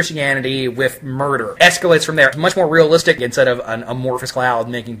associate Christianity with murder. Escalates from there. It's much more realistic instead of an amorphous cloud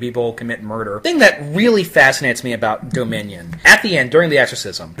making people commit murder. The thing that really fascinates me about Dominion, at the end, during the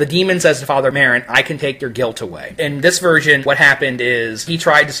exorcism, the demon says to Father Merrin, I can take your guilt away. In this version, what happened is he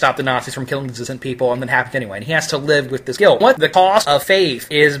tried to stop the Nazis from killing innocent people and then happened anyway, and he has to live with this guilt. What the cost of faith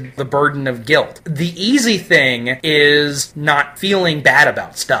is the burden of guilt. The easy thing is not feeling bad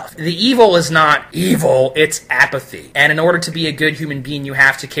about stuff. The evil is not evil, it's apathy. And in order to be a good human being, you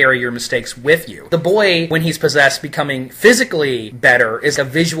have to carry your mistakes with you. The boy, when he's possessed, becoming physically better is a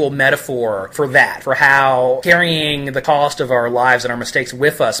visual metaphor for that, for how carrying the cost of our lives and our mistakes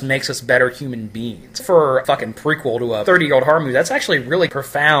with us makes us better human beings. For a fucking prequel to a 30-year-old horror movie, that's actually a really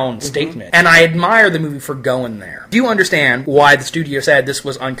profound statement. And I admire the movie for going there. Do you understand why the studio said this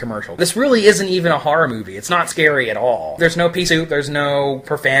was uncommercial? This really isn't even a horror movie. It's not scary at all. There's no pea soup, there's no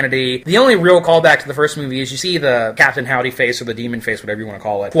profanity. The only real callback to the first movie is you see the Captain Howdy face or the demon face, whatever you want to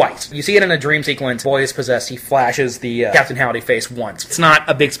call it, twice. You see it in a dream sequence. Boy is possessed. He flashes the Captain Howdy face once. It's not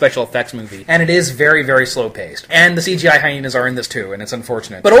a big special effects movie. And it is very, very slow-paced. And the CGI hyenas are in this too, and it's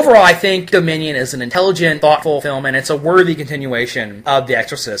unfortunate. But overall, I think Dominion is an intelligent, thoughtful film, and it's a worthy continuation of The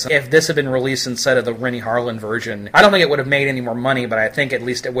Exorcist. If this had been released instead of the Rennie Harlan version, I don't think it would have made any more money, but I think at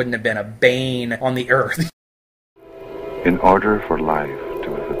least it wouldn't have been a bane on the earth. In order for life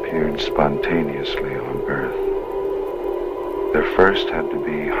to have appeared spontaneously on Earth, there first had to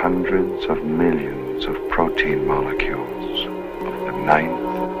be hundreds of millions of protein molecules of the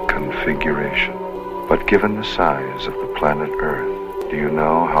 9th configuration. But given the size of the planet Earth, do you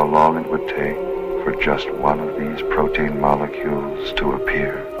know how long it would take for just one of these protein molecules to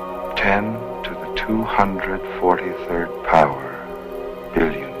appear? 10 to the 243rd power,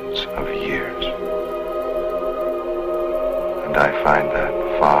 billions of years. And I find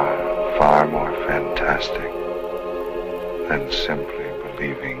that far, far more fantastic than simply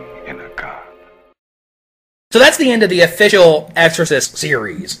believing in a God. So that's the end of the official Exorcist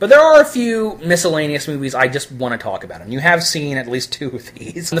series. But there are a few miscellaneous movies I just want to talk about, and you have seen at least 2 of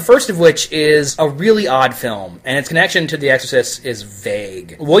these. And the first of which is a really odd film, and its connection to The Exorcist is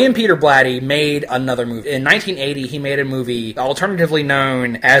vague. William Peter Blatty made another movie. In 1980, he made a movie alternatively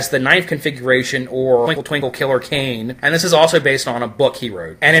known as The Ninth Configuration or Twinkle Twinkle Killer Kane, and this is also based on a book he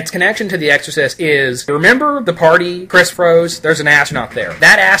wrote. And its connection to The Exorcist is, remember the party Chris froze? There's an astronaut there.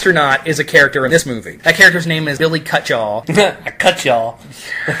 That astronaut is a character in this movie. That character's name is Billy Cutjaw. I cut y'all.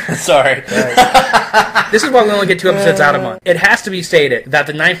 Sorry. This is why we only get 2 episodes out a month. It has to be stated that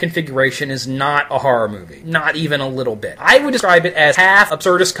The Ninth Configuration is not a horror movie. Not even a little bit. I would describe it as half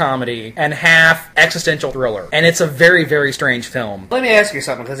absurdist comedy and half existential thriller. And it's a very, very strange film. Let me ask you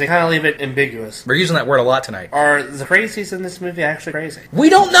something, because they kind of leave it ambiguous. We're using that word a lot tonight. Are the crazies in this movie actually crazy? We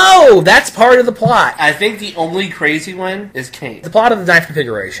don't know! That's part of the plot. I think the only crazy one is Kane. The plot of The Ninth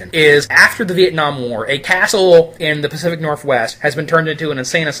Configuration is, after the Vietnam War, a castle in the Pacific Northwest has been turned into an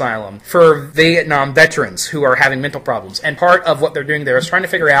insane asylum for Vietnam veterans who are having mental problems. And part of what they're doing there is trying to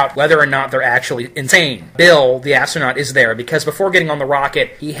figure out whether or not they're actually insane. Bill, the astronaut, is there because before getting on the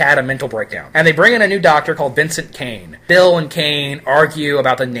rocket, he had a mental breakdown. And they bring in a new doctor called Vincent Kane. Bill and Kane argue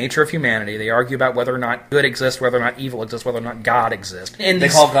about the nature of humanity. They argue about whether or not good exists, whether or not evil exists, whether or not God exists. They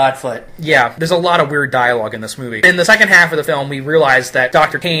call Godfoot. Yeah, there's a lot of weird dialogue in this movie. In the second half of the film, we realize that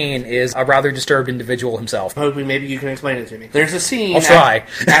Dr. Kane is a rather disturbed individual himself. yourself. Hoping maybe you can explain it to me. There's a scene I'll try.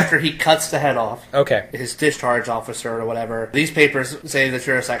 after he cuts the head off. Okay. His discharge officer or whatever. These papers say that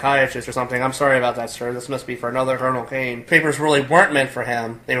you're a psychiatrist or something. I'm sorry about that, sir. This must be for another Colonel Kane. Papers really weren't meant for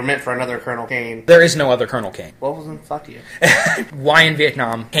him. They were meant for another Colonel Kane. There is no other Colonel Kane. Well, then fuck you. Why in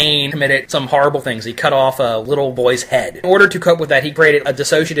Vietnam, Kane committed some horrible things. He cut off a little boy's head. In order to cope with that, he created a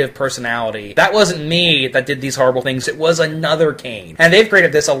dissociative personality. That wasn't me that did these horrible things. It was another Kane. And they've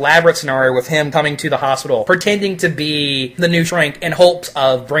created this elaborate scenario with him coming to the hospital, pretending to be the new Shrink in hopes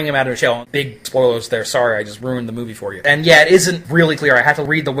of bringing him out of jail. Big spoilers there. Sorry, I just ruined the movie for you. And yeah, it isn't really clear. I have to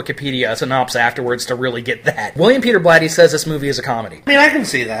read the Wikipedia synopsis afterwards to really get that. William Peter Blatty says this movie is a comedy. I mean, I can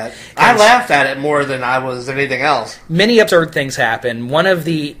see that. I laughed at it more than I was anything else. Many absurd things happen. One of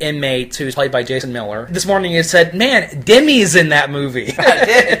the inmates, who's played by Jason Miller, this morning has said, man, Demi's in that movie.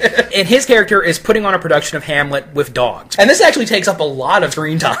 And his character is putting on a production of Hamlet with dogs. And this actually takes up a lot of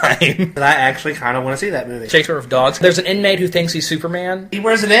screen time. And I actually kind of want to see that movie. Shakespeare with dogs. There's an inmate who thinks he's Superman. He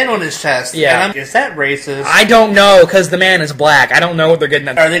wears an N on his chest. Yeah. Is that racist? I don't know, because the man is black. I don't know what they're getting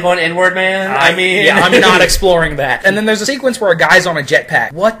at. Are they going N-word man? I mean... Yeah, I'm not exploring that. And then there's a sequence where a guy's on a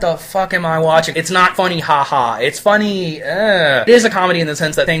jetpack. What the fuck am I watching? It's not funny, haha. It's funny, It is a comedy in the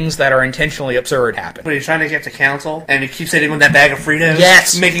sense that things that are intentionally absurd happen. But he's trying to get to council, and he keeps hitting with that bag of Fritos?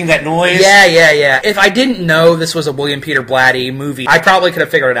 Yes. Making that noise? Yeah. If I didn't know this was a William Peter Blatty movie, I probably could have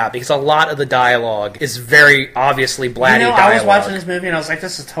figured it out, because a lot of the dialogue is very obviously Blatty dialogue. I was watching this movie, and I was like,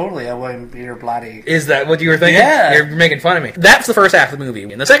 this is totally a William Peter Blatty. Is that what you were thinking? Yeah. You're making fun of me. That's the first half of the movie.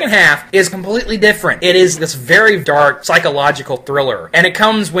 And the second half is completely different. It is this very dark psychological thriller. And it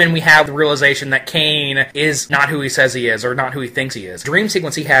comes when we have the realization that Kane is not who he says he is, or not who he thinks he is. Dream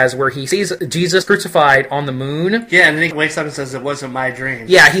sequence he has where he sees Jesus crucified on the moon. Yeah, and then he wakes up and says, it wasn't my dream.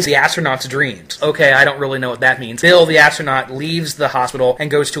 Yeah, he's the astronaut's dreams. Okay, I don't really know what that means. Bill, the astronaut, leaves the hospital and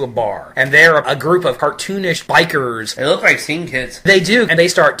goes to a bar. And there are a group of cartoonish bikers. They look like scene kids. They do. And they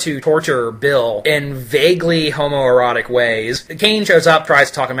start to torture Bill in vaguely homoerotic ways. Kane shows up, tries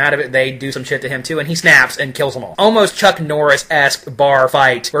to talk him out of it. They do some shit to him too, and he snaps and kills them all. Almost Chuck Norris-esque bar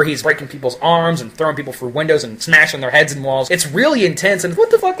fight where he's breaking people's arms and throwing people through windows and smashing their heads in walls. It's really intense, and what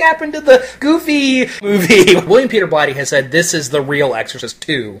the fuck happened to the Goofy movie? William Peter Blatty has said this is the real Exorcist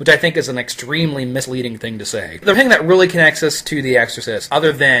II, which I think is an extremely misleading thing to say. The thing that really connects us to The Exorcist,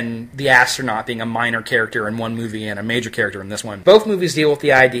 other than the astronaut being a minor character in one movie and a major character in this one, both movies deal with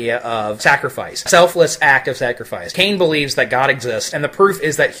the idea of sacrifice. Selfless act of sacrifice. Kane believes that God exists, and the proof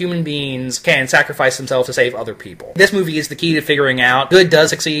is that human beings can sacrifice themselves to save other people. This movie is the key to figuring out good does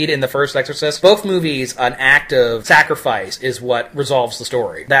succeed in the first Exorcist. Both movies, an act of sacrifice is what resolves the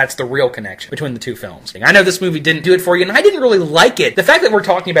story. That's the real connection between the two films. I know this movie didn't do it for you, and I didn't really like it. The fact that we're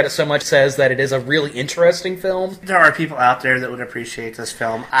talking about it so much says that it is a really interesting film. There are people out there that would appreciate this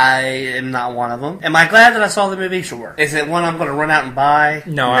film. I am not one of them. Am I glad that I saw the movie? Sure. Is it one I'm going to run out and buy?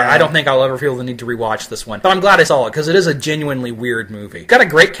 No, I don't think I'll ever feel the need to rewatch this one. But I'm glad I saw it, because it is a genuinely weird movie. Got a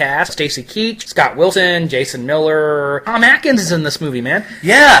great cast. Stacey Keach, Scott Wilson, Jason Miller. Tom Atkins is in this movie, man.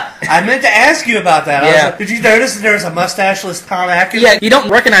 Yeah, I meant to ask you about that. Yeah. Did you notice that there was a mustacheless Tom Atkins? Yeah, you don't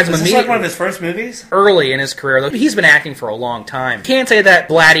recognize him immediately. Is this like one of his first movies? Early in his career, though. He's been acting for a long time. Can't say that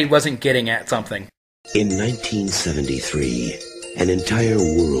Blatty wasn't getting at something. In 1973, an entire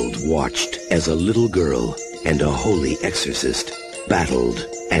world watched as a little girl and a holy exorcist battled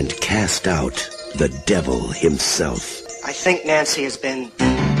and cast out the devil himself. I think Nancy has been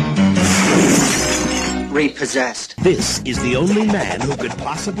repossessed. This is the only man who could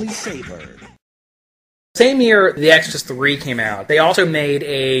possibly save her. Same year The Exorcist III came out, they also made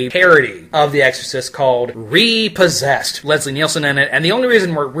a parody of The Exorcist called Repossessed. Leslie Nielsen in it, and the only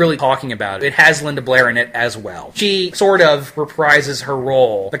reason we're really talking about it, it has Linda Blair in it as well. She sort of reprises her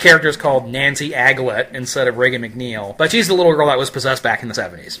role. The character is called Nancy Aguilette instead of Reagan McNeil, but she's the little girl that was possessed back in the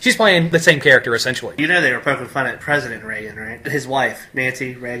 70s. She's playing the same character, essentially. You know they were poking fun at President Reagan, right? His wife,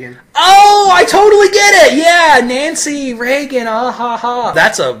 Nancy Reagan. Oh, I totally get it! Yeah, Nancy Reagan, ah ha ha.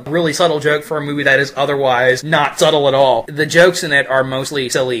 That's a really subtle joke for a movie that is otherwise not subtle at all. The jokes in it are mostly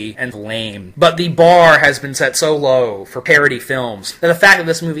silly and lame, but the bar has been set so low for parody films that the fact that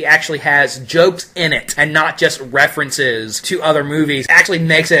this movie actually has jokes in it and not just references to other movies actually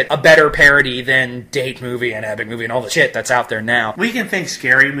makes it a better parody than Date Movie and Epic Movie and all the shit that's out there now. We can thank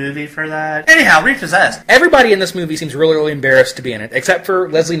Scary Movie for that. Anyhow, Repossessed. Everybody in this movie seems really, really embarrassed to be in it, except for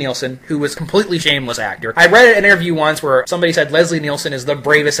Leslie Nielsen, who was a completely shameless actor. I read an interview once where somebody said Leslie Nielsen is the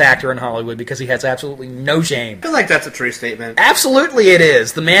bravest actor in Hollywood because he has absolutely no shame. I feel like that's a true statement. Absolutely it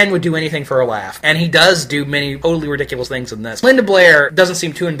is. The man would do anything for a laugh. And he does do many totally ridiculous things in this. Linda Blair doesn't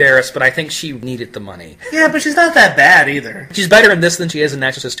seem too embarrassed, but I think she needed the money. Yeah, but she's not that bad either. She's better in this than she is in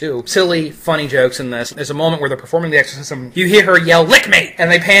Exorcist II. Silly, funny jokes in this. There's a moment where they're performing the exorcism. You hear her yell, "Lick me!"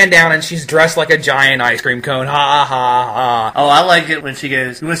 And they pan down and she's dressed like a giant ice cream cone. Ha, ha, ha. Oh, I like it when she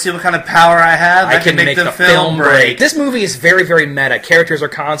goes, "You want to see what kind of power I have? I can make the film break." break. This movie is very, very meta. Characters are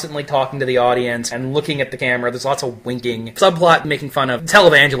constantly talking to the audience and looking at the camera. There's lots of winking. Subplot making fun of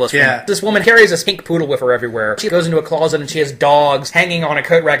televangelist. Yeah. This woman carries a pink poodle with her everywhere. She goes into a closet and she has dogs hanging on a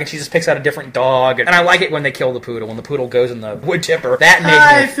coat rack and she just picks out a different dog. And I like it when they kill the poodle, when the poodle goes in the wood chipper. That made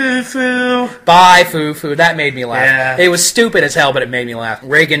Bye, me... foo-foo. Bye, foo-foo. That made me laugh. Yeah. It was stupid as hell, but it made me laugh.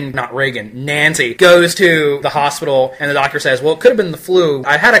 Nancy goes to the hospital and the doctor says, well, it could have been the flu.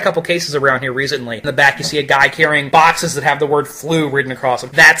 I've had a couple cases around here recently. In the back, you see a guy carrying boxes that have the word flu written across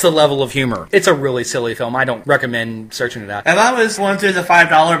them. That's the level of humor. It's a really silly film. I don't recommend searching it out. If I was going through the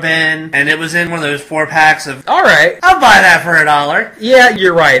 $5 bin and it was in one of those 4-packs of... Alright. I'll buy that for $1. Yeah,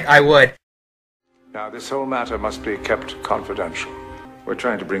 you're right. I would. Now, this whole matter must be kept confidential. We're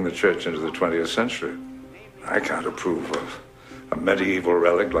trying to bring the church into the 20th century. I can't approve of a medieval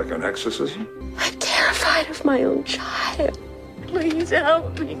relic like an exorcism. I'm terrified of my own child. Please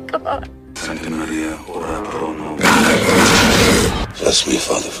help me, God. Santa Maria, ora pro nobis. Bless me,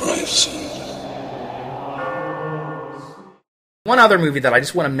 Father, for I have sinned. One other movie that I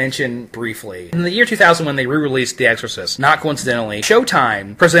just want to mention briefly. In the year 2000, when they re-released The Exorcist, not coincidentally,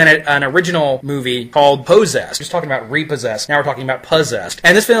 Showtime presented an original movie called Possessed. Just talking about repossessed. Now we're talking about possessed.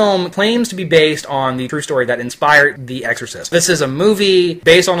 And this film claims to be based on the true story that inspired The Exorcist. This is a movie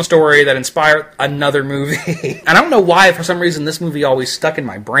based on a story that inspired another movie. And I don't know why, for some reason, this movie always stuck in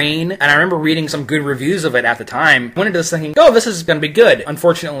my brain. And I remember reading some good reviews of it at the time. I went into this thinking, oh, this is going to be good.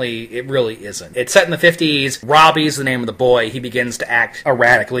 Unfortunately, it really isn't. It's set in the 50s. Robbie's the name of the boy. He begins to act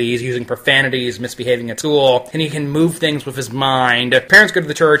erratically. He's using profanity, he's misbehaving at school, and he can move things with his mind. Parents go to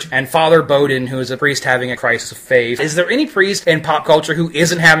the church, and Father Bowden, who is a priest having a crisis of faith. Is there any priest in pop culture who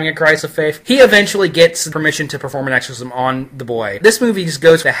isn't having a crisis of faith? He eventually gets permission to perform an exorcism on the boy. This movie just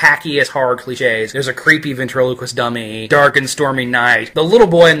goes to the hackiest horror cliches. There's a creepy ventriloquist dummy, dark and stormy night. The little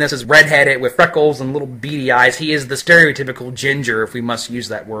boy in this is redheaded with freckles and little beady eyes. He is the stereotypical ginger, if we must use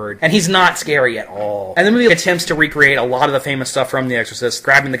that word. And he's not scary at all. And the movie attempts to recreate a lot of the famous stuff from The Exorcist,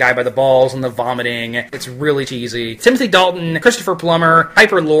 grabbing the guy by the balls and the vomiting. It's really cheesy. Timothy Dalton, Christopher Plummer,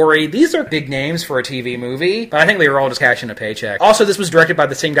 Piper Laurie, these are big names for a TV movie, but I think they were all just cashing a paycheck. Also, this was directed by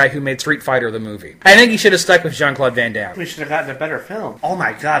the same guy who made Street Fighter the movie. I think he should have stuck with Jean-Claude Van Damme. We should have gotten a better film. Oh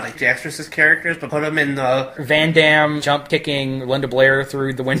my god, like the Exorcist characters, but put them in the... Van Damme jump-kicking Linda Blair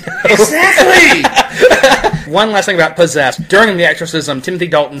through the window. Exactly! One last thing about Possessed. During the exorcism, Timothy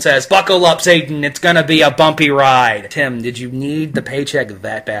Dalton says, "Buckle up, Satan, it's gonna be a bumpy ride." Tim, did you need the paycheck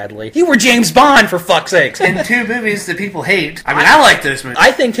that badly? You were James Bond, for fuck's sakes! In two movies that people hate. I mean, I like those movies.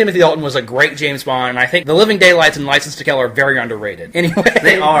 I think Timothy Dalton was a great James Bond, and I think The Living Daylights and License to Kill are very underrated. Anyway.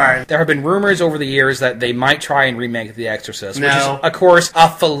 They are. There have been rumors over the years that they might try and remake The Exorcist, No. which is, of course, a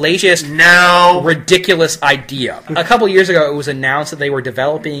fallacious, ridiculous idea. A couple years ago, it was announced that they were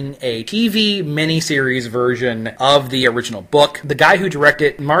developing a TV miniseries version of the original book. The guy who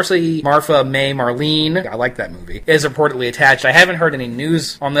directed Martha May Marlene, I like that movie, is reportedly attached. I haven't heard any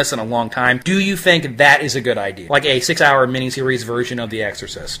news on this in a long time. Do you think that is a good idea? Like a 6-hour miniseries version of The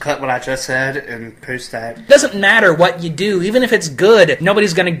Exorcist? Cut what I just said and post that. It doesn't matter what you do. Even if it's good,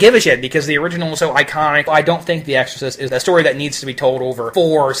 nobody's going to give a shit because the original was so iconic. I don't think The Exorcist is a story that needs to be told over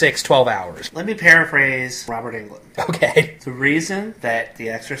 4, 6, 12 hours. Let me paraphrase Robert Englund. Okay. The reason that The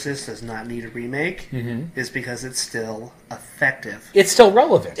Exorcist does not need a remake is because it's still effective. It's still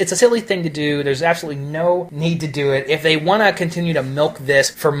relevant. It's a silly thing to do. There's absolutely no need to do it. If they want to continue to milk this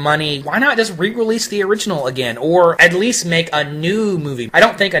for money, why not just re-release the original again? Or at least make a new movie. I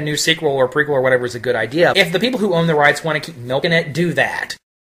don't think a new sequel or prequel or whatever is a good idea. If the people who own the rights want to keep milking it, do that.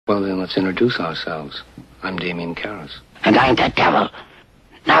 Well, then let's introduce ourselves. I'm Damien Karras. And I'm the devil.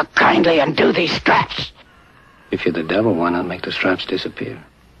 Now kindly undo these straps. If you're the devil, why not make the straps disappear?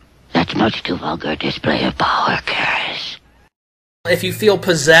 That's much too vulgar a display of power, Karras. If you feel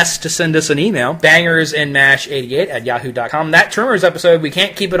possessed to send us an email, bangersandmash88@yahoo.com. That Tremors episode, we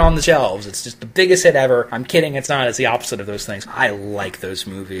can't keep it on the shelves. It's just the biggest hit ever. I'm kidding, it's not. It's the opposite of those things. I like those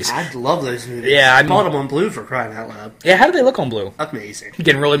movies. I love those movies. Yeah, I bought them on Blue for crying out loud. Yeah, how do they look on Blue? Amazing. You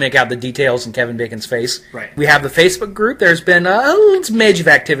can really make out the details in Kevin Bacon's face. Right. We have the Facebook group. There's been a smidge of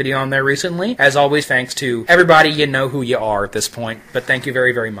activity on there recently. As always, thanks to everybody. You know who you are at this point, but thank you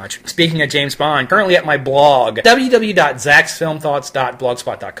very, very much. Speaking of James Bond, currently at my blog, www.zaxfilmthoughts.com.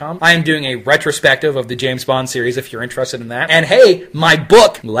 filmthoughts.blogspot.com. I am doing a retrospective of the James Bond series if you're interested in that. And hey, my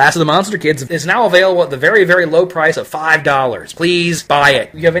book, Last of the Monster Kids, is now available at the very, very low price of $5. Please buy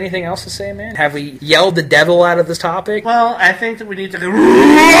it. You have anything else to say, man? Have we yelled the devil out of this topic? Well, I think that we need to go...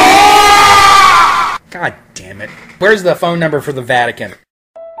 God damn it. Where's the phone number for the Vatican?